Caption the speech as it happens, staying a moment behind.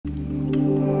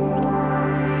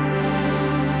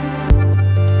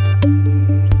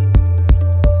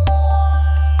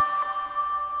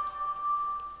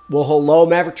Well, hello,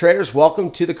 Maverick traders.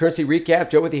 Welcome to the Currency Recap.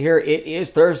 Joe with you here. It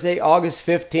is Thursday, August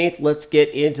 15th. Let's get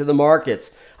into the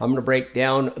markets. I'm going to break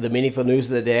down the meaningful news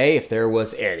of the day, if there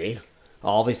was any.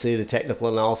 Obviously, the technical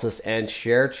analysis and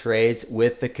share trades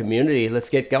with the community. Let's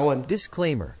get going.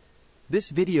 Disclaimer.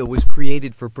 This video was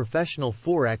created for professional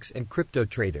Forex and crypto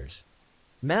traders.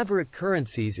 Maverick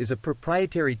Currencies is a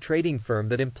proprietary trading firm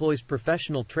that employs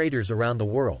professional traders around the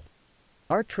world.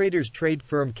 Our traders trade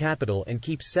firm capital and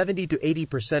keep 70 to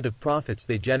 80% of profits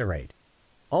they generate.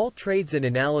 All trades and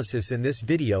analysis in this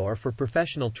video are for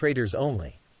professional traders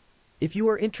only. If you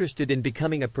are interested in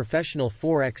becoming a professional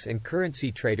Forex and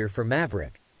currency trader for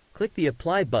Maverick, click the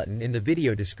apply button in the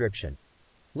video description.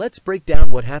 Let's break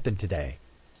down what happened today.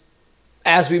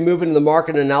 As we move into the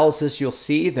market analysis, you'll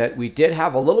see that we did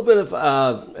have a little bit of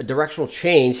a directional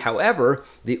change. However,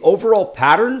 the overall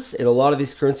patterns in a lot of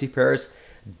these currency pairs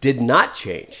did not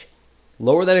change.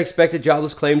 Lower than expected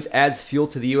jobless claims adds fuel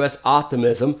to the U.S.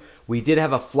 optimism. We did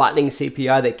have a flattening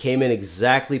CPI that came in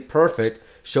exactly perfect,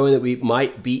 showing that we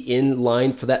might be in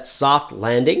line for that soft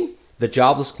landing. The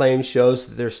jobless claims shows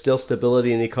that there's still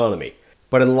stability in the economy.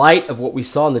 But in light of what we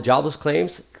saw in the jobless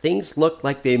claims, things look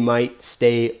like they might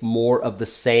stay more of the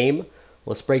same.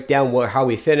 Let's break down how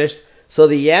we finished. So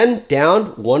the yen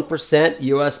down 1%,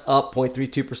 US up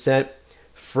 0.32%.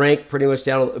 Franc pretty much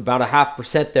down about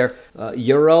 0.5% there.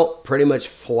 Euro pretty much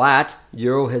flat.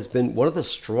 Euro has been one of the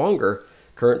stronger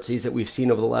currencies that we've seen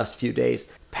over the last few days.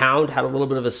 Pound had a little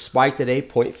bit of a spike today,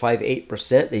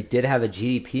 0.58%. They did have a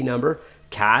GDP number.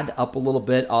 CAD up a little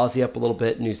bit, Aussie up a little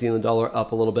bit, New Zealand dollar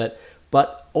up a little bit.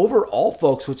 But overall,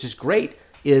 folks, which is great,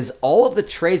 is all of the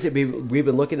trades that we've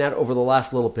been looking at over the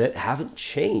last little bit haven't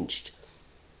changed.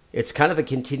 It's kind of a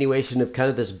continuation of kind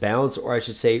of this bounce, or I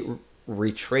should say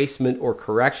retracement or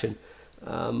correction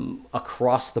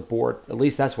across the board. At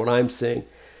least that's what I'm seeing.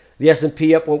 The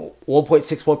S&P up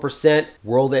 1.61%,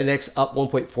 world index up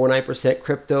 1.49%.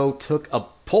 Crypto took a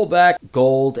pullback.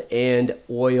 Gold and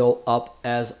oil up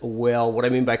as well. What I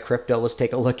mean by crypto, let's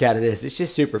take a look at it. It's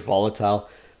just super volatile.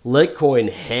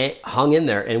 Litecoin hung in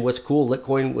there, and what's cool,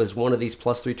 Litecoin was one of these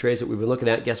 +3 trades that we've been looking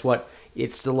at. Guess what?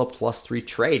 It's still a +3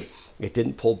 trade. It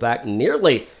didn't pull back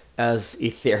nearly as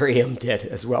Ethereum did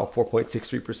as well,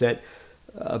 4.63%.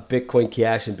 Bitcoin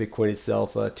Cash and Bitcoin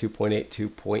itself, 2.8,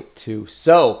 2.2.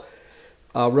 So,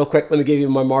 real quick, let me give you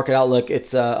my market outlook.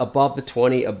 It's above the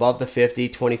 20, above the 50.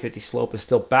 20-50 slope is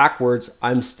still backwards.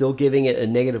 I'm still giving it a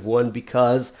 -1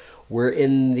 because we're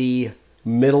in the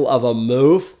middle of a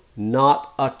move,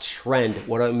 not a trend.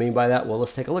 What do I mean by that? Well,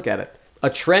 let's take a look at it.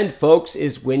 A trend, folks,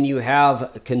 is when you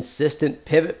have consistent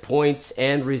pivot points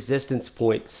and resistance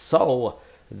points. So,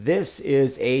 this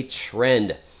is a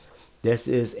trend. This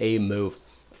is a move.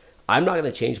 I'm not going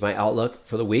to change my outlook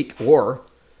for the week or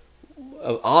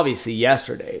obviously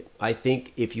yesterday. I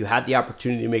think if you had the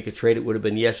opportunity to make a trade, it would have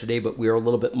been yesterday, but we are a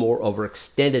little bit more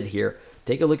overextended here.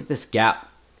 Take a look at this gap.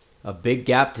 A big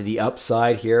gap to the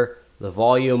upside here. The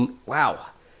volume, wow.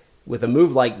 With a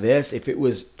move like this, if it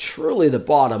was truly the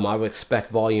bottom, I would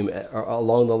expect volume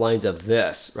along the lines of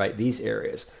this, right? These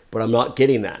areas, but I'm not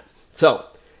getting that. So,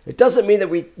 it doesn't mean that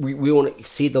we won't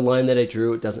exceed the line that I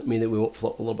drew. It doesn't mean that we won't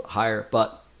float a little bit higher.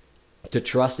 But to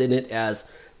trust in it as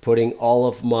putting all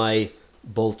of my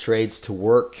bull trades to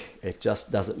work, it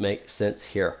just doesn't make sense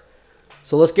here.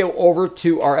 So let's go over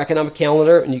to our economic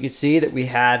calendar. And you can see that we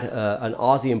had an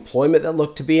Aussie employment that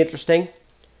looked to be interesting,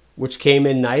 which came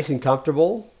in nice and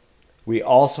comfortable. We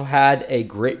also had a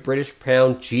Great British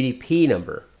Pound GDP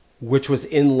number, which was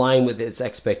in line with its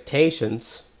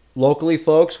expectations. Locally,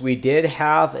 folks, we did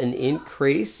have an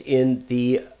increase in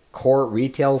the core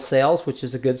retail sales, which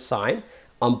is a good sign.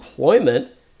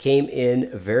 Employment came in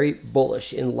very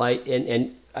bullish in light,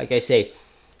 and like I say,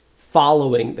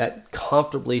 following that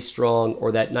comfortably strong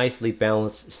or that nicely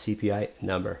balanced CPI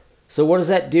number. So what does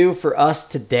that do for us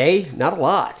today? Not a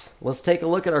lot. Let's take a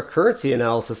look at our currency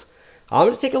analysis. I'm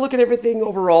going to take a look at everything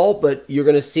overall, but you're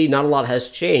going to see not a lot has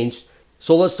changed.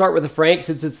 So let's start with the franc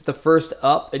since it's the first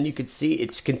up, and you can see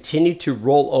it's continued to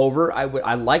roll over.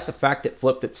 I like the fact it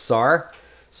flipped its SAR.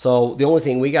 So the only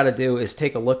thing we got to do is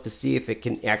take a look to see if it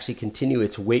can actually continue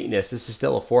its weakness. This is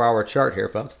still a 4-hour chart here,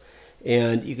 folks.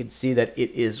 And you can see that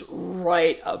it is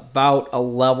right about a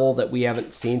level that we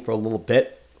haven't seen for a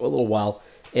little while.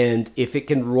 And if it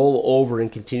can roll over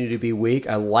and continue to be weak,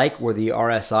 I like where the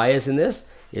RSI is in this.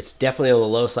 It's definitely on the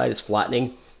low side. It's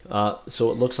flattening.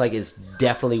 So it looks like it's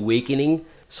definitely weakening.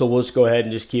 So we'll just go ahead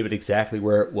and just keep it exactly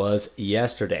where it was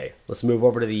yesterday. Let's move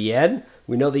over to the yen.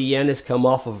 We know the yen has come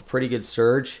off of a pretty good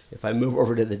surge. If I move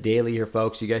over to the daily here,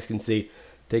 folks, you guys can see,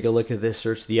 take a look at this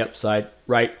surge to the upside,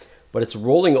 right? but it's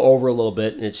rolling over a little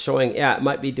bit, and it's showing, yeah, it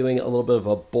might be doing a little bit of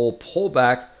a bull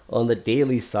pullback on the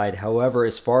daily side. However,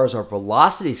 as far as our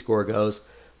velocity score goes,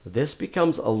 this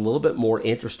becomes a little bit more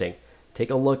interesting. Take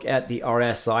a look at the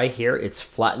RSI here. It's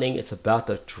flattening. It's about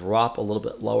to drop a little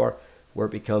bit lower where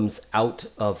it becomes out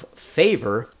of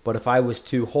favor. But if I was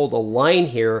to hold a line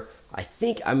here, I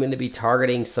think I'm going to be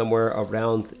targeting somewhere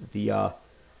around the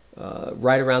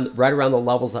right around the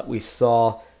levels that we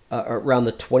saw around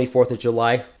the 24th of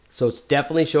July. So it's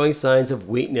definitely showing signs of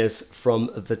weakness from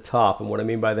the top. And what I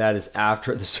mean by that is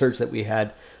after the surge that we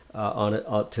had on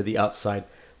it to the upside.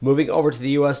 Moving over to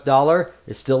the US dollar,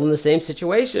 it's still in the same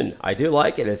situation. I do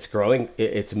like it. It's growing.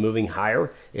 It's moving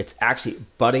higher. It's actually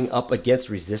butting up against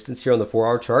resistance here on the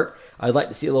 4-hour chart. I'd like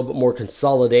to see a little bit more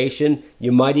consolidation.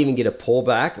 You might even get a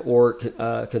pullback or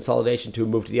consolidation to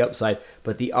move to the upside.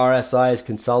 But the RSI is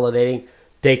consolidating,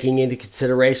 taking into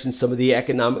consideration some of the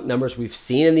economic numbers we've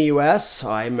seen in the US.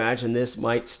 I imagine this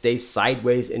might stay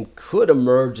sideways and could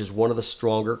emerge as one of the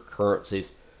stronger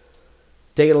currencies.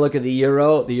 Taking a look at the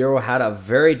euro had a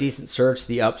very decent surge to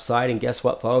the upside, and guess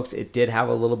what, folks? It did have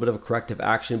a little bit of a corrective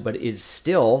action, but it is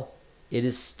still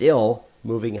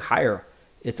moving higher.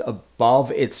 It's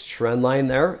above its trend line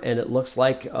there, and it looks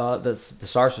like the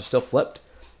stars are still flipped.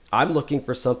 I'm looking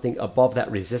for something above that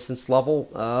resistance level.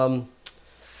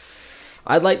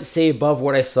 I'd like to say above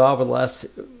what I saw over the last,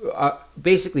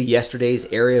 basically yesterday's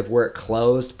area of where it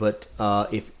closed. But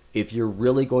if you're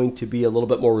really going to be a little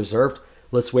bit more reserved,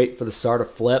 let's wait for the SAR to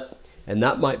flip, and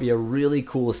that might be a really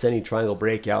cool ascending triangle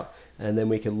breakout, and then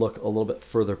we can look a little bit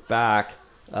further back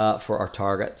for our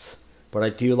targets. But I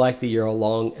do like the euro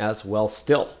long as well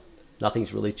still.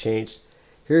 Nothing's really changed.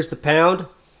 Here's the pound.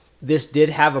 This did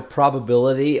have a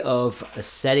probability of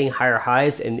setting higher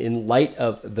highs, and in light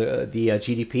of the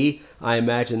GDP, I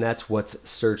imagine that's what's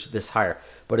surged this higher.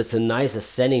 But it's a nice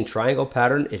ascending triangle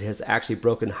pattern. It has actually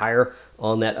broken higher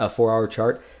on that 4-hour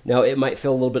chart. Now, it might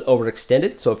feel a little bit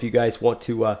overextended, so if you guys want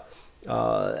to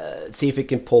see if it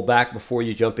can pull back before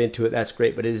you jump into it, that's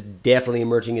great. But it is definitely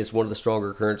emerging as one of the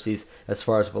stronger currencies as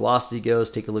far as velocity goes.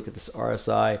 Take a look at this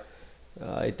RSI.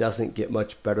 It doesn't get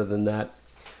much better than that.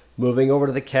 Moving over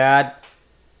to the CAD,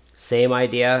 same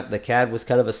idea. The CAD was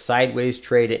kind of a sideways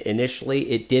trade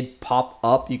initially. It did pop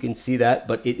up, you can see that,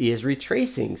 but it is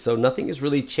retracing, so nothing has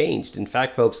really changed. In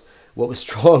fact, folks, what was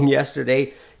strong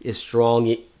yesterday is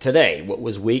strong today. What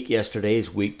was weak yesterday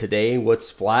is weak today, and what's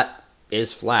flat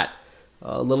is flat.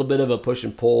 A little bit of a push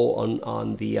and pull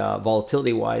on the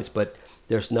volatility-wise, but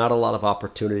there's not a lot of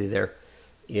opportunity there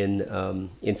in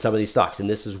some of these stocks, and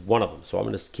this is one of them. So I'm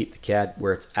going to keep the CAD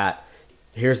where it's at.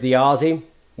 Here's the Aussie,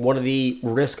 one of the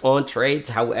risk-on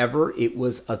trades. However, it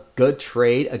was a good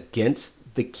trade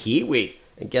against the Kiwi,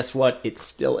 and guess what? It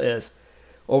still is.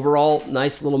 Overall,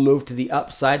 nice little move to the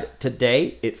upside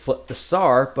today. It flipped the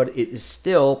SAR, but it is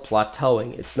still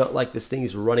plateauing. It's not like this thing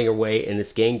is running away and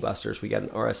it's gangbusters. We got an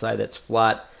RSI that's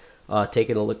flat.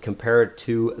 Taking a look compared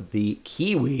to the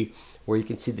Kiwi, where you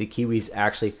can see the Kiwi's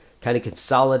actually kind of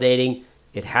consolidating.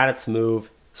 It had its move.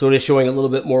 So it is showing a little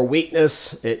bit more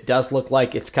weakness. It does look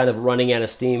like it's kind of running out of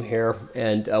steam here,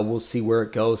 and we'll see where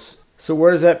it goes. So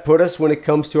where does that put us when it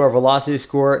comes to our velocity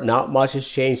score? Not much has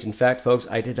changed. In fact, folks,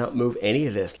 I did not move any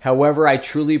of this. However, I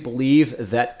truly believe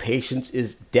that patience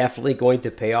is definitely going to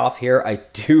pay off here. I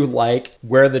do like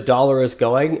where the dollar is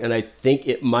going, and I think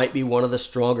it might be one of the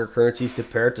stronger currencies to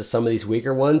pair to some of these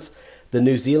weaker ones. The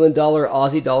New Zealand dollar,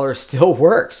 Aussie dollar still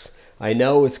works. I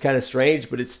know it's kind of strange,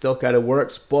 but it still kind of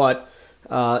works. But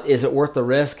is it worth the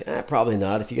risk? Probably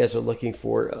not. If you guys are looking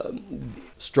for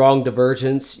strong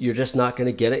divergence, you're just not going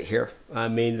to get it here. I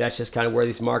mean, that's just kind of where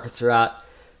these markets are at.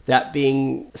 That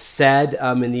being said,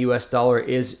 in the US dollar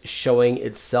is showing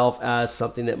itself as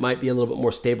something that might be a little bit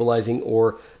more stabilizing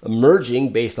or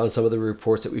emerging based on some of the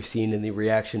reports that we've seen in the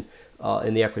reaction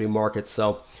in the equity markets.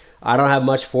 So I don't have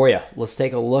much for you. Let's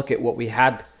take a look at what we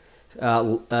had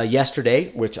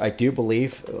yesterday, which I do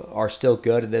believe are still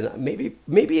good, and then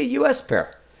maybe a US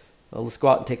pair. Let's go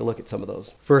out and take a look at some of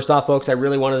those. First off, folks, I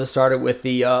really wanted to start it with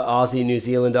the Aussie New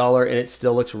Zealand dollar, and it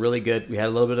still looks really good. We had a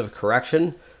little bit of a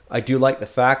correction. I do like the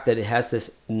fact that it has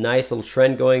this nice little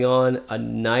trend going on, a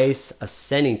nice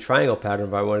ascending triangle pattern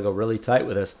if I want to go really tight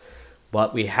with this.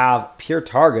 But we have pure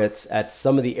targets at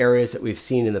some of the areas that we've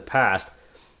seen in the past.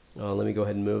 Let me go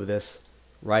ahead and move this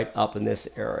right up in this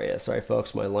area. Sorry,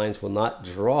 folks, my lines will not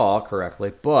draw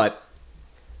correctly, but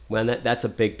man, that's a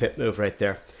big pip move right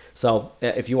there. So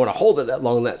if you want to hold it that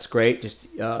long, that's great. Just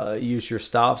use your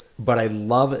stops. But I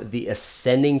love the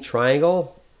ascending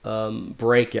triangle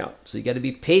breakout. So you got to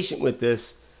be patient with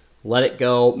this. Let it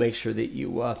go. Make sure that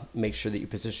you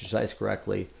position your size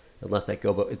correctly, and let that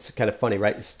go. But it's kind of funny,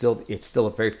 right? It's still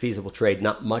a very feasible trade.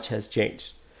 Not much has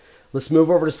changed. Let's move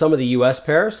over to some of the U.S.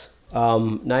 pairs.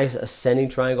 Nice ascending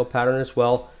triangle pattern as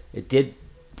well. It did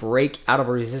break out of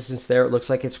a resistance there. It looks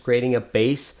like it's creating a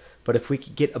base. But if we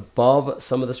could get above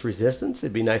some of this resistance,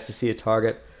 it'd be nice to see a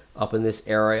target up in this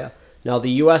area. Now,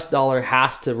 the U.S. dollar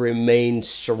has to remain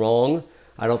strong.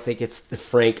 I don't think it's the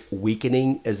franc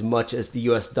weakening as much as the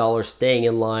U.S. dollar staying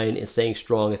in line and staying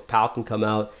strong. If Powell can come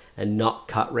out and not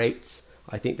cut rates,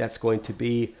 I think that's going to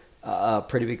be a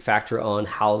pretty big factor on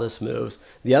how this moves.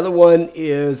 The other one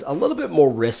is a little bit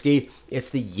more risky. It's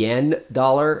the yen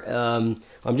dollar.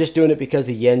 I'm just doing it because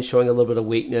the yen's showing a little bit of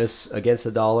weakness against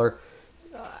the dollar.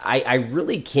 I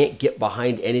really can't get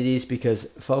behind any of these because,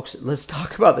 folks, let's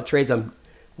talk about the trades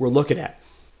we're looking at.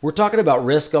 We're talking about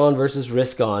risk on versus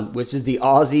risk on, which is the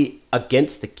Aussie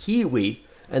against the Kiwi.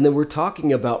 And then we're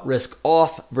talking about risk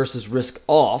off versus risk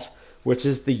off, which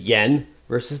is the yen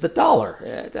versus the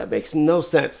dollar. That makes no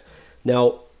sense.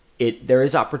 Now, there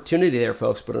is opportunity there,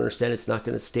 folks, but understand it's not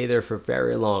going to stay there for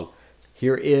very long.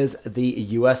 Here is the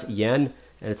US yen,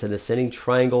 and it's an ascending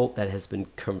triangle that has been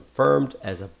confirmed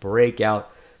as a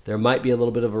breakout. There might be a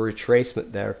little bit of a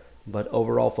retracement there, but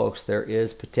overall, folks, there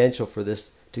is potential for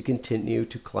this to continue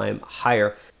to climb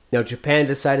higher. Now, Japan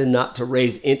decided not to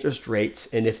raise interest rates,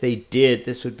 and if they did,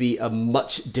 this would be a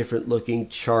much different looking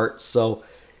chart. So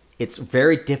it's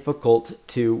very difficult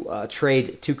to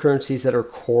trade two currencies that are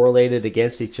correlated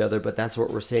against each other, but that's what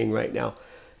we're seeing right now.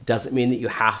 It doesn't mean that you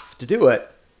have to do it.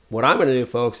 What I'm going to do,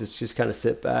 folks, is just kind of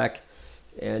sit back,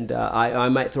 and I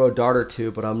might throw a dart or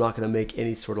two, but I'm not going to make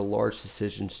any sort of large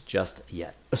decisions just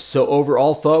yet. So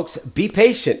overall, folks, be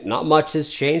patient. Not much has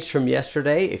changed from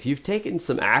yesterday. If you've taken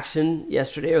some action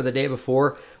yesterday or the day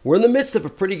before, we're in the midst of a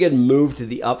pretty good move to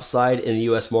the upside in the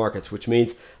U.S. markets, which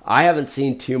means I haven't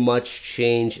seen too much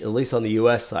change, at least on the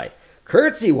U.S. side.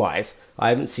 Currency-wise, I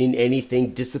haven't seen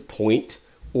anything disappoint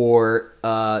or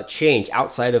change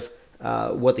outside of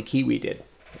what the Kiwi did.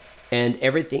 And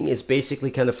everything is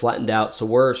basically kind of flattened out. So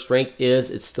where strength is,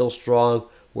 it's still strong.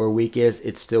 Where weak is,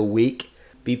 it's still weak.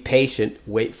 Be patient.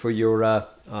 Wait for your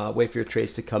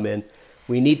trades to come in.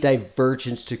 We need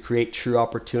divergence to create true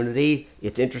opportunity.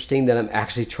 It's interesting that I'm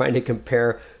actually trying to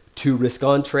compare two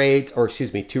risk-on trades, or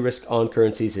excuse me, two risk-on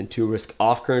currencies and two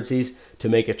risk-off currencies to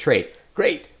make a trade.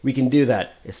 Great, we can do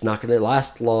that. It's not going to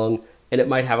last long, and it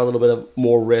might have a little bit of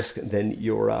more risk than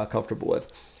you're comfortable with.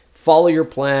 Follow your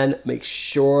plan. Make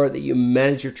sure that you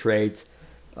manage your trades.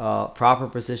 Proper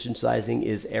position sizing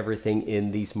is everything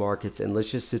in these markets, and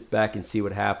let's just sit back and see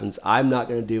what happens. I'm not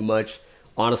going to do much,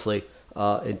 honestly,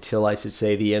 until I should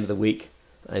say the end of the week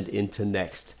and into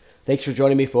next. Thanks for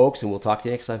joining me, folks, and we'll talk to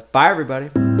you next time. Bye,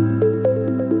 everybody.